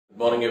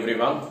Morning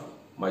everyone,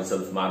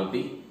 myself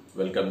Maruthi,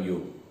 welcome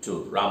you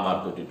to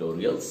CH.MARUTHI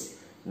tutorials.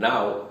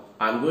 Now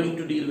I'm going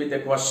to deal with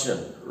a question,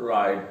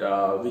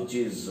 which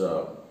is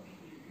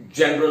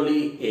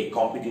generally a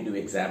competitive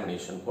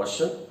examination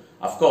question.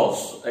 Of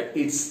course,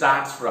 it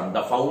starts from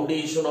the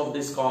foundation of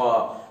this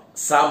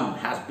sum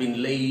has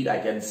been laid,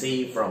 I can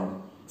say,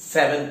 from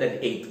 7th and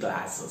 8th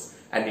classes,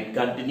 and it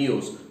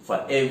continues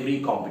for every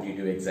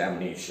competitive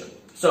examination.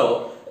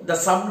 So the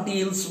sum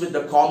deals with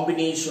the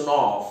combination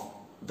of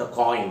the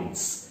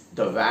coins,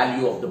 the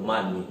value of the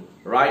money,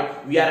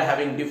 right? We are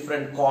having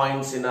different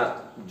coins in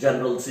a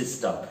general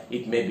system.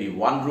 It may be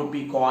 1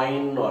 rupee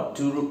coin or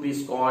 2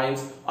 rupees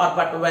coins,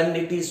 but when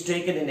it is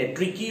taken in a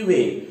tricky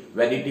way,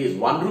 when it is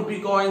 1 rupee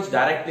coins,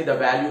 directly the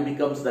value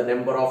becomes the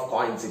number of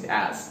coins it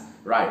has.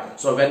 Right.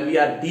 So when we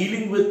are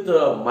dealing with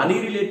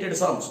money related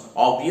sums,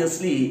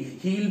 obviously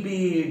he will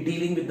be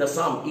dealing with the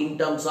sum in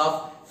terms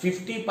of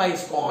 50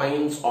 paise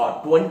coins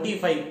or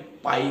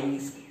 25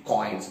 paise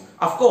coins.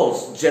 Of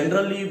course,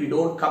 generally we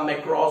don't come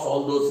across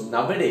all those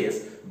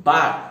nowadays,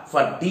 but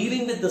for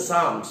dealing with the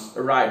sums,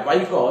 right, why?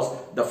 Because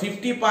the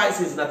 50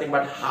 paise is nothing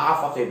but half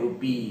of a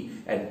rupee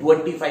and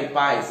 25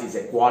 paise is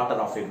a quarter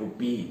of a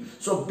rupee.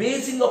 So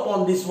basing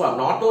upon this one,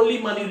 not only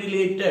money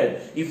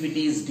related, if it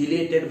is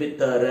related with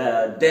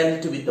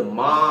dealt with the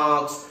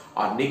marks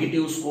or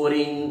negative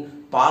scoring,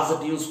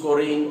 positive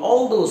scoring,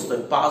 all those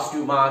things,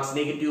 positive marks,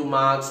 negative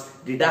marks,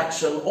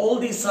 deduction, all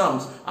these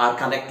sums are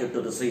connected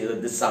to the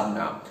sum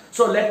now.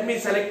 So let me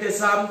select a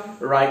sum,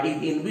 right,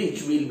 in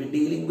which we will be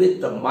dealing with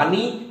the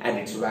money and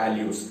its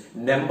values,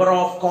 number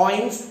of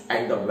coins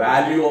and the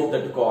value of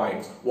the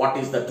coins. What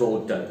is the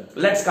total?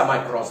 Let's come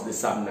across the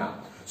sum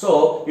now.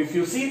 So if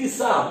you see the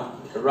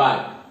sum,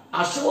 right,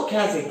 Ashok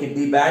has a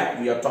kiddie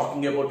bag. We are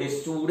talking about a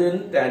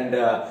student,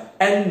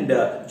 and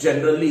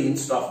generally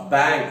instead of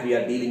bank we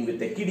are dealing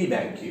with a kiddie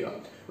bank here,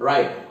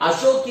 right?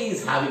 Ashok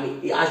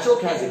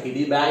has a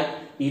kiddie bag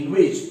in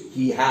which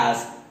he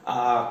has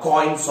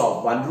coins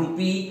of 1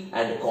 rupee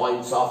and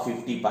coins of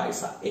 50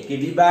 paisa. A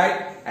kiddie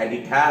bag, and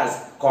it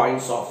has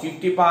coins of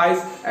 50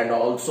 paise and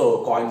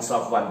also coins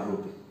of 1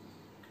 rupee.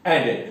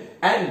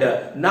 And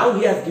now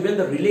he has given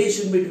the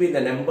relation between the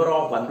number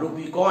of 1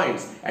 rupee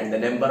coins and the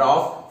number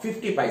of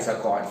 50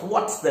 paisa coins.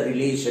 What's the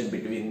relation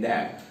between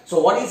them? So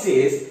what he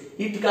says,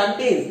 it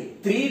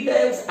contains 3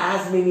 times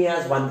as many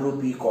as 1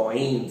 rupee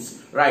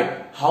coins,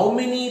 right? How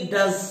many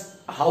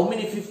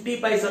 50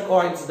 paisa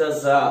coins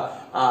does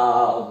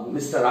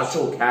Mr.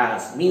 Ashok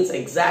has? Means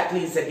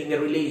exactly setting a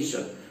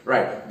relation,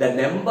 right? The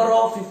number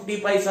of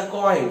 50 paisa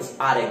coins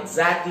are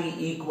exactly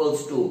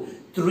equals to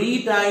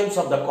 3 times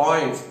of the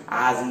coins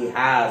as he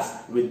has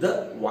with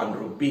the 1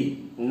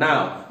 rupee.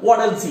 Now, what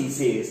else he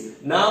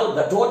says? Now,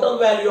 the total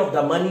value of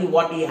the money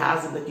what he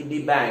has in the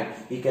kiddie bank,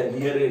 he can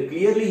hear it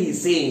clearly.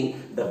 He's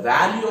saying the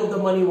value of the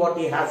money what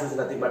he has is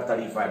nothing but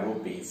 35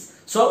 rupees.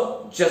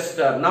 So, just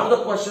now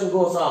the question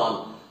goes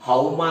on.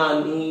 How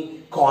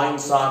many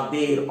coins are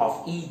there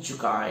of each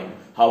kind?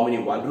 How many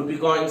 1 rupee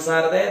coins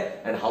are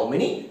there? And how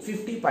many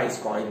 50 paise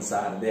coins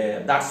are there?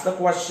 That's the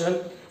question,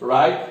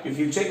 right? If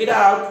you check it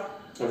out,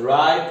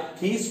 right,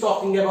 he's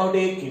talking about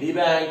a kiddie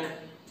bank,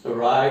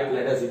 right?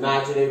 Let us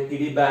imagine a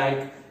kiddie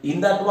bank.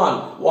 In that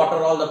one, what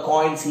are all the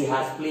coins he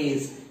has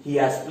placed? He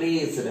has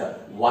placed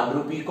 1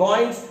 rupee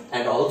coins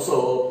and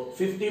also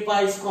 50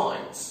 paise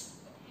coins,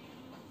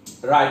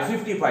 right?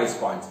 50 paise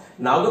coins.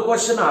 Now the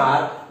question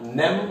are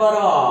number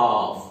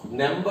of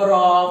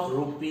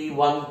rupee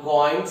 1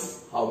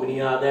 coins. How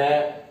many are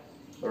there?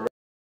 Right.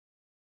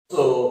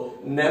 So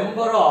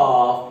number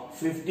of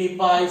 50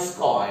 paise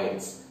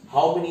coins.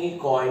 How many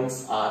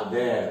coins are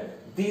there?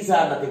 These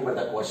are nothing but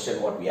the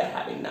question what we are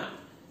having now.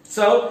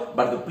 So,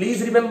 but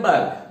please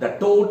remember the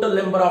total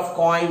number of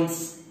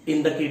coins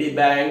in the kiddie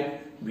bank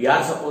we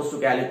are supposed to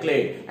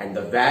calculate, and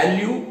the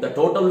value, the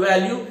total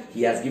value,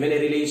 he has given a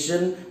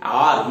relation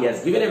or he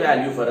has given a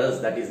value for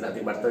us that is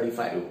nothing but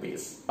 35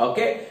 rupees.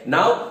 Okay.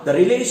 Now the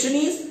relation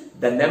is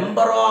the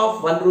number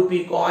of 1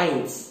 rupee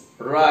coins,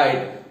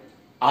 right,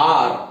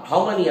 are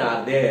how many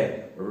are there?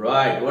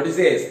 Right, what is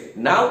this?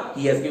 Now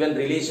he has given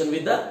relation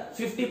with the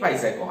 50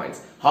 paisa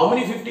coins. How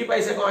many 50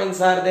 paisa coins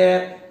are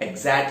there?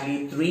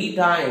 Exactly 3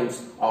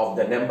 times of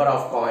the number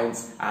of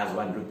coins as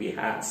 1 rupee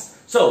has.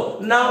 So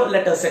now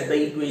let us set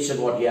the equation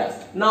what he has.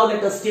 Now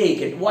let us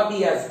take it what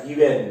he has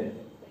given.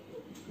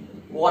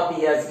 What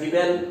he has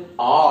given,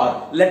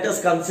 or let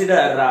us consider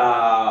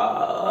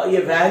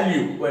a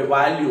value,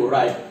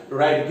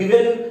 right?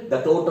 Given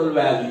the total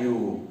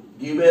value,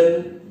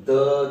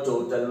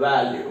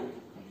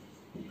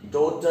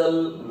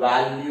 total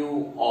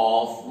value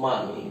of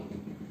money.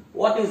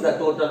 What is the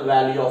total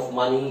value of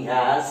money he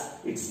has?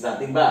 It's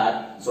nothing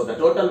but, so the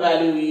total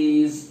value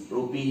is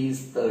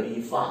rupees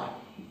 35.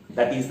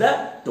 That is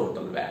the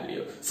total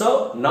value.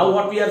 So now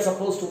what we are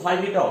supposed to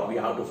find it out? We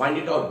have to find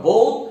it out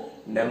both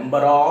number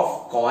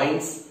of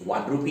coins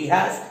 1 rupee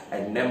has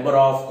and number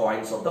of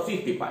coins of the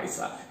 50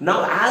 paisa.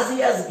 Now as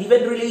he has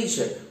given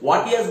relation,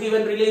 what he has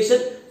given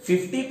relation?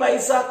 50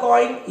 paisa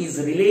coin is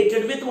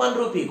related with 1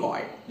 rupee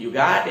coin. You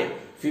got it?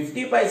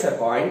 50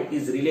 paisa coin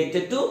is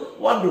related to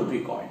 1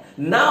 rupee coin.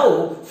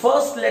 Now,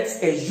 first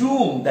let's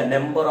assume the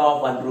number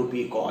of 1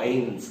 rupee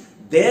coins.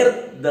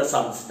 There the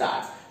sum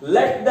starts.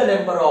 Let the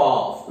number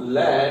of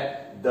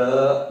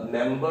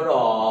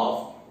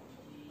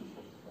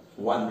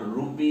 1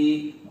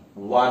 rupee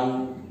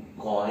 1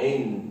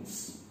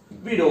 coins.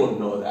 We don't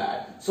know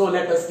that. So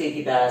let us take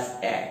it as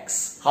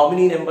X. How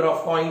many number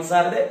of coins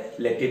are there?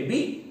 Let it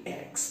be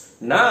X.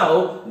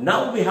 Now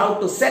we have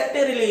to set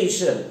a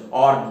relation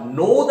or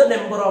know the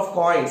number of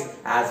coins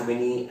as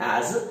many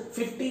as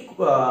 50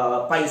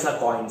 paisa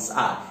coins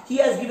are. He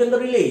has given the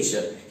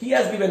relation.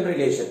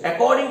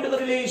 According to the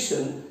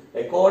relation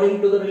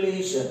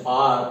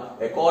or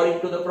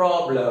according to the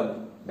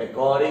problem.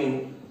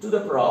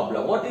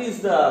 What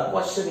is the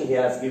question he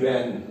has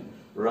given?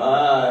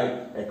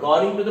 Right.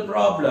 According to the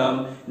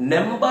problem,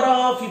 number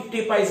of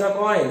 50 paisa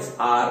coins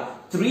are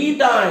 3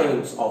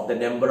 times of the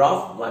number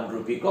of 1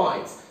 rupee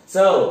coins.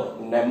 So,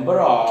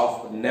 number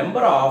of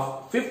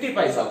 50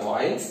 paisa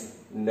coins,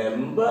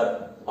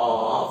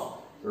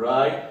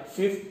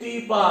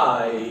 50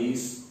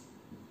 paisa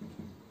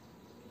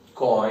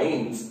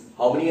coins.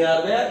 How many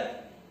are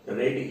there?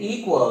 Ready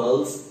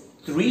equals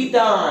 3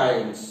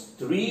 times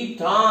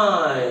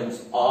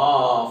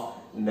of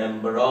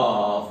number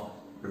of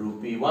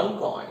rupee 1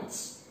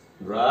 coins,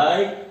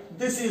 right?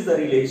 This is the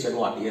relation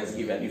what he has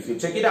given. If you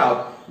check it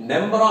out,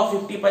 number of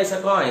 50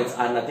 paisa coins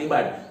are nothing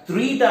but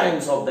 3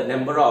 times of the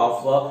number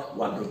of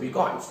 1 rupee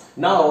coins.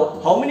 Now,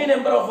 how many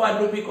number of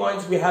 1 rupee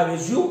coins we have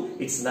assumed?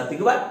 It's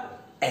nothing but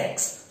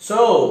X.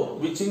 So,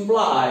 which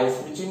implies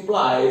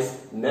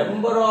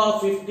number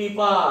of 50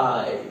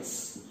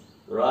 paisa,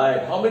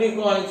 right? How many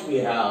coins we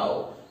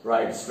have?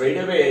 Right, we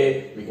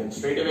can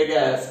straight away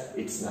guess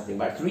it's nothing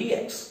but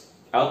 3x.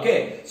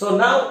 Okay, so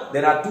now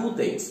there are two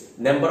things.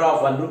 Number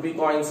of 1 rupee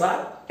coins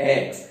are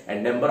X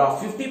and number of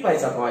 50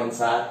 paisa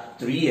coins are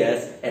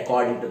 3s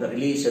according to the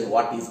relation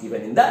what is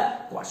given in the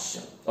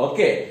question.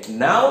 Okay,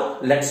 now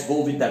let's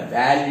go with the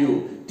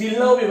value. Till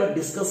now we were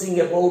discussing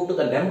about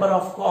the number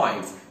of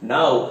coins.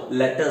 Now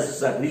let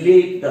us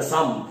relate the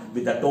sum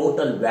with the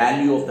total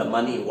value of the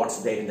money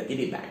what's there in the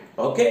kitty bank.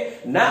 Okay,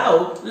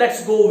 now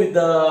let's go with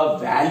the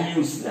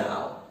values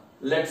now.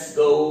 Let's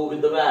go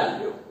with the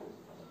value.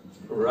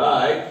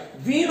 Right,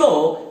 we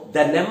know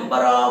the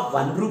number of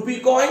 1 rupee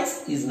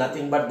coins is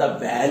nothing but the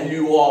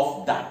value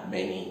of that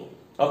many.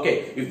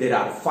 Okay, if there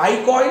are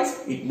 5 coins,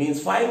 it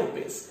means 5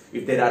 rupees.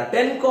 If there are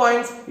 10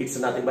 coins, it's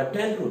nothing but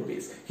 10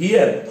 rupees.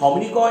 Here, how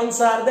many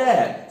coins are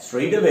there?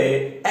 Straight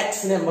away,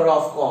 X number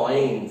of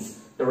coins.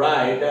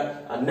 Right,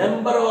 a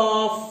number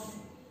of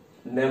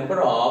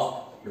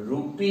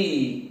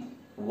rupee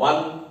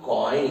 1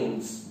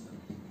 coins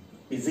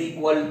is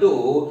equal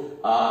to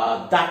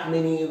that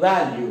many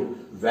value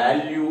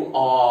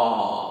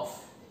of,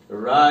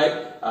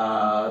 right,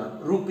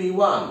 rupee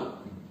 1.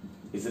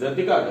 Is it a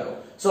Ricardo?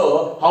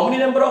 So, how many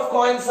number of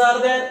coins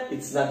are there?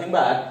 It's nothing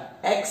but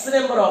X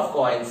number of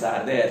coins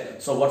are there.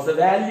 So, what's the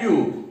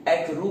value?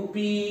 X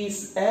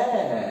rupees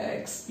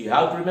X. You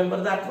have to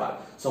remember that one.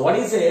 So, what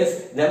he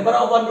says, number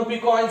of 1 rupee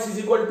coins is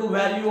equal to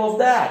value of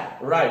that.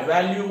 Right,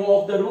 value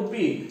of the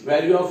rupee,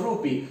 value of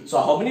rupee. So,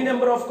 how many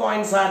number of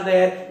coins are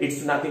there?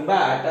 It's nothing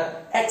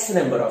but X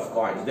number of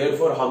coins.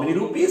 Therefore, how many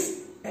rupees?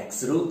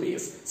 X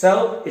rupees.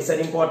 So, it's an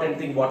important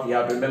thing what you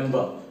have to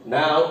remember.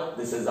 Now,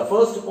 this is the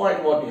first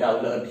point what you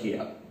have learned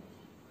here.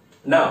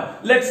 Now,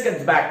 let's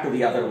get back to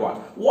the other one.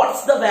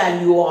 What's the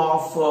value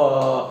of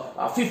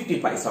 50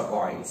 paisa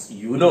coins?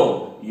 You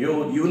know,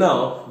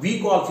 we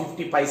call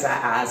 50 paisa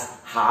as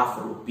half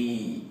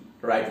rupee.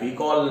 Right, we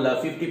call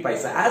 50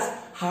 paisa as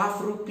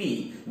half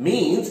rupee.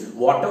 Means,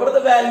 whatever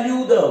the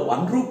value the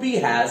 1 rupee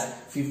has,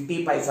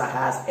 50 paisa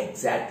has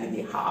exactly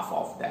the half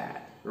of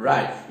that.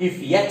 Right,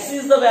 if X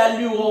is the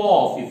value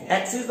of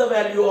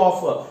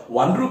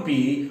 1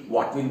 rupee,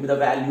 what will be the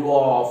value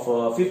of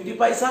 50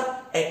 paisa?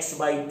 X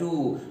by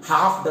 2,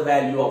 half the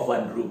value of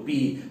 1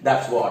 rupee.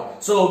 That's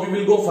what. So we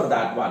will go for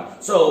that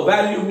one. So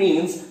value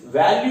means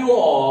value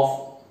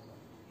of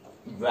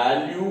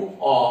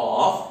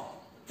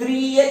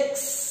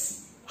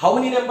 3x. How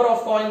many number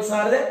of coins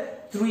are there?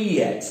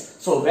 3x.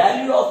 So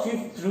value of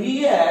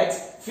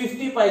 3x,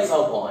 50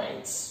 paisa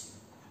coins.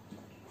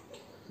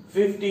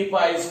 50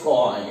 paisa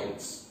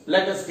coins.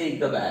 Let us take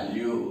the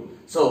value.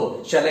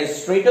 So, shall I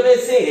straight away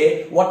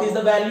say what is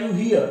the value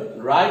here?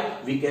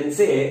 Right? We can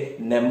say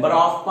number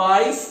of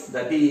pies,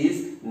 that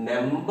is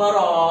number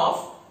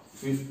of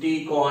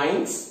 50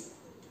 coins,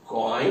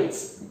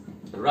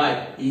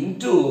 right,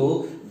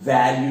 into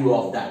value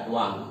of that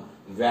one.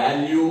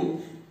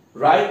 Value,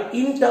 right,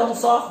 in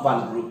terms of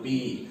 1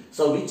 rupee.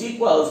 So, which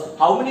equals,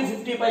 how many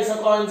 50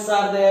 paisa coins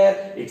are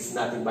there? It's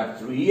nothing but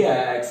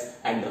 3x,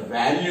 and the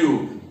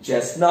value,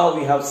 just now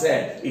we have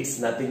said, it's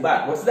nothing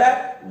but, what's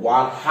that?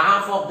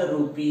 1/2 of the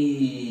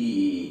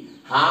rupee.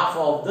 Half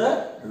of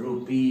the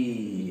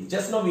rupee.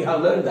 Just now we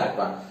have learned that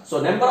one. So,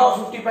 number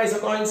of 50 paisa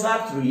coins are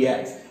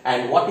 3x.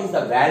 And what is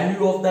the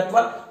value of that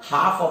one?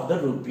 Half of the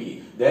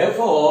rupee.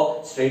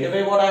 Therefore, straight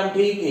away what I am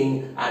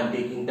taking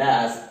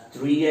as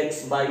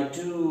 3x by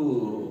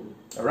 2.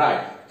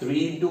 Right,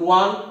 3 into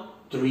 1,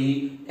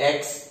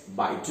 3x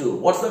by 2.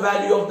 What's the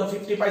value of the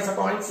 50 paisa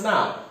coins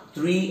now?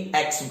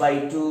 3x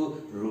by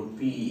 2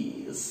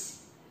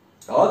 rupees.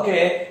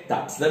 Okay,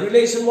 that's the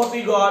relation what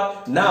we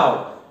got.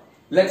 Now,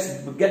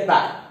 let's get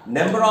back.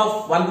 Number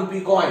of 1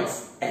 rupee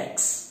coins,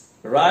 x.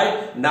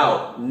 Right?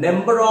 Now,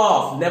 number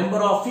of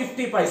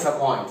 50 paisa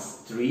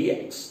coins,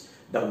 3x.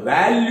 The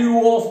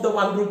value of the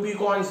 1 rupee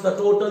coins, the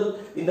total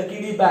in the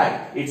kiddie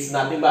bag, it's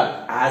nothing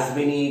but as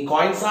many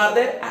coins are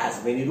there,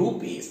 as many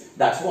rupees.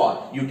 That's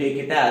what you take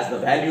it as. The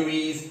value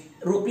is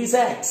rupees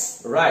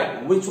x.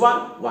 Right? Which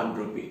one? 1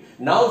 rupee.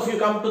 Now, if you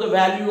come to the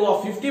value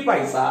of 50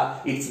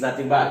 paisa, it's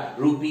nothing but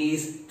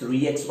rupees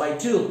 3x by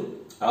 2.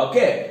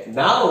 Okay,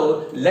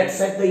 now let's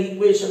set the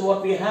equation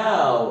what we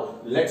have.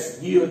 Let's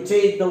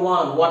take the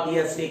one what he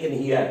has taken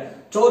here.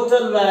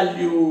 Total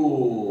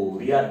value.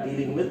 We are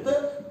dealing with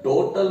the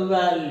total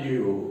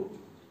value.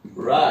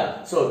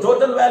 Right. So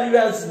total value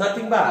has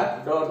nothing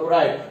but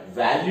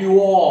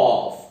value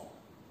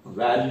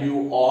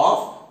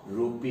of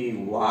rupee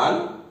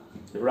 1,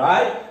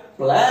 right,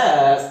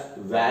 plus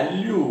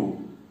value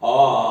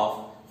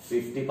of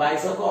 50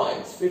 paisa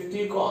coins,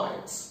 50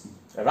 coins.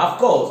 And of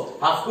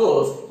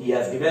course, he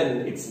has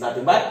given it's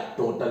nothing but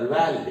total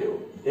value.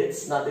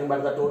 It's nothing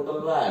but the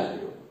total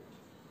value.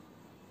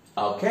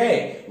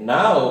 Okay,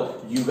 now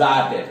you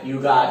got it.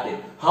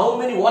 How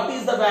many, what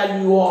is the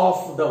value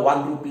of the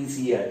 1 rupees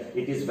here?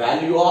 It is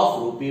value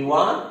of rupee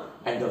 1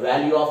 and the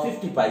value of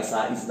 50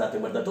 paisa is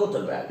nothing but the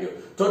total value.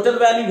 Total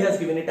value he has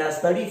given it as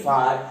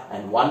 35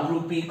 and 1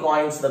 rupee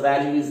coins, the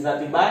value is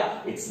nothing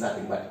but, it's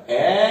nothing but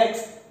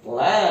x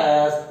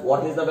plus,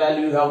 what is the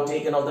value you have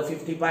taken of the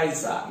 50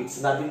 paisa? It's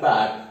nothing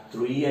but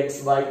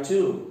 3x by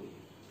 2.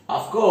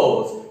 Of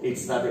course,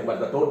 it's nothing but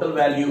the total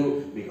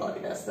value, we got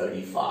it as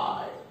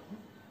 35.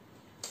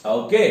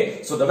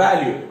 Okay, so the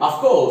value, of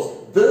course,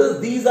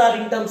 these are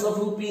in terms of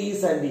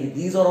rupees and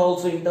these are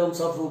also in terms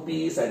of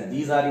rupees and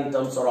these are in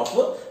terms of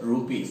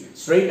rupees.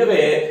 Straight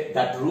away,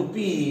 that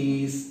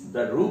rupees,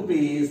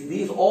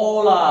 these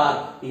all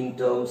are in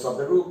terms of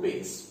the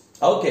rupees.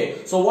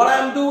 Okay, so what I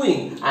am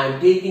doing, I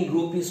am taking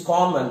rupees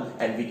common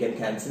and we can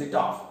cancel it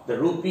off. The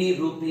rupee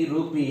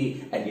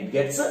and it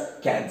gets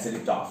cancel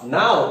it off.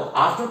 Now,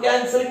 after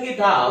cancelling it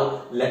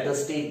out, let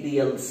us take the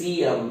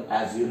LCM.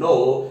 As you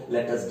know,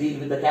 let us deal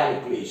with the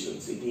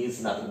calculations. It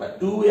is nothing but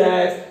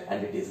 2x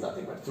and it is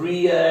nothing but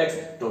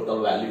 3x.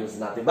 Total value is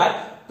nothing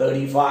but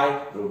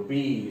 35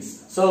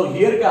 rupees. So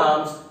here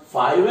comes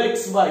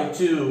 5x by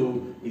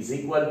 2 is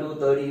equal to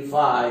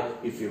 35.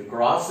 If you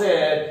cross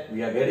it,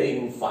 we are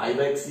getting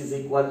 5x is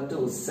equal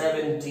to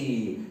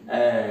 70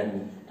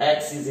 and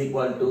x is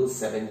equal to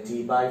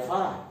 70 by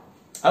 5.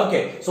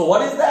 Okay, so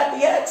what is that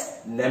x?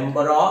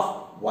 Number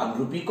of 1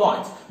 rupee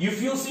coins.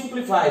 If you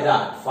simplify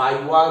that,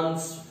 5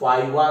 ones,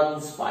 5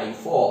 ones, 5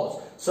 fours.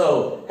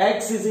 So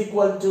x is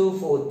equal to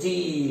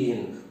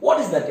 14. What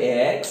is that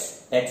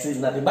x? X is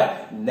nothing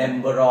but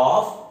number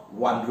of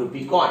 1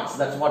 rupee coins.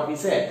 That's what we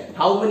said.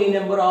 How many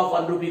number of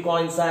 1 rupee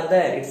coins are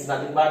there? It's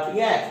nothing but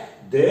x.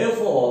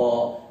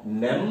 Therefore,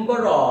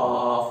 number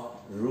of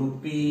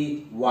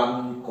rupee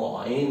 1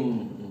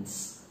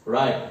 coins,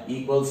 right,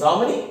 equals how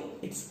many?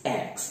 It's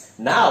x.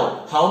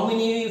 Now, how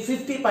many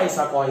 50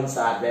 paisa coins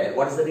are there?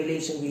 What is the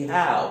relation we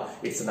have?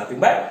 It's nothing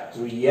but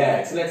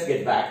 3x. Let's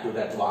get back to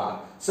that one.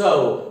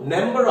 So,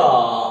 number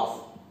of,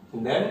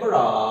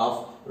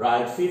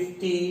 right,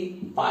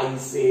 50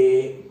 paise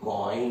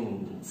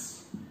coins.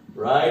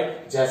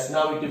 Right, just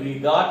now we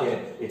got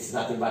it. It's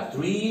nothing but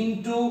 3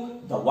 into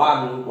the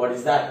 1. What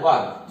is that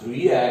one?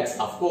 3x.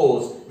 Of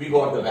course, we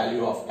got the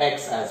value of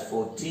x as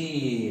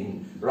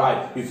 14.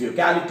 Right, if you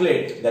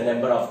calculate the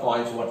number of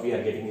coins, what we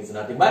are getting is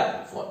nothing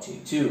but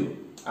 42.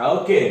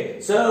 Okay,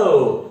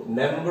 so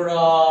number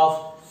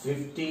of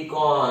 50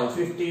 coins,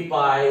 50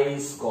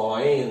 paise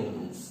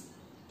coins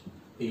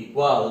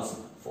equals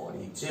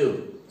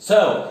 42.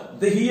 So,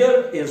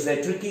 here is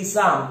a tricky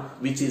sum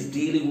which is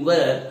dealing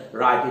with,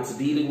 right, it's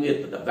dealing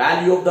with the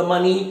value of the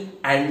money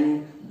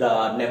and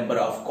the number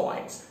of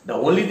coins. The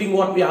only thing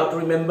what we have to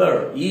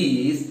remember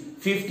is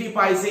 50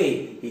 paise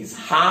is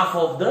half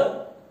of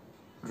the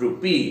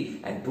rupee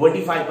and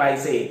 25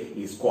 paise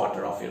is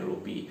quarter of a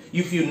rupee.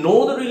 If you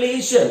know the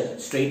relation,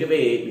 straight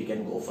away we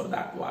can go for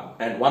that one.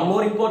 And one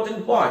more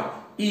important point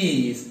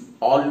is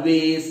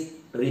always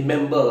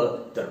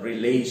remember the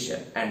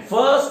relation. And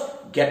first,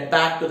 get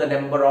back to the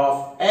number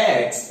of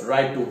x,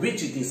 right, to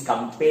which it is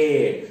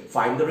compared.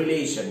 Find the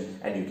relation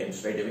and you can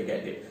straight away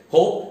get it.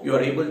 Hope you are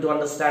able to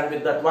understand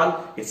with that one.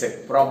 It's a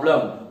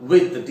problem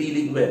with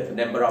dealing with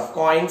number of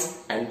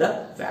coins and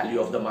the value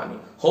of the money.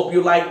 Hope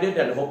you liked it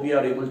and hope you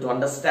are able to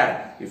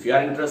understand. If you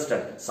are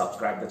interested,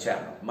 subscribe the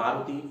channel.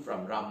 Maruthi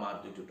from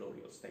Maruthi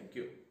Tutorials. Thank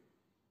you.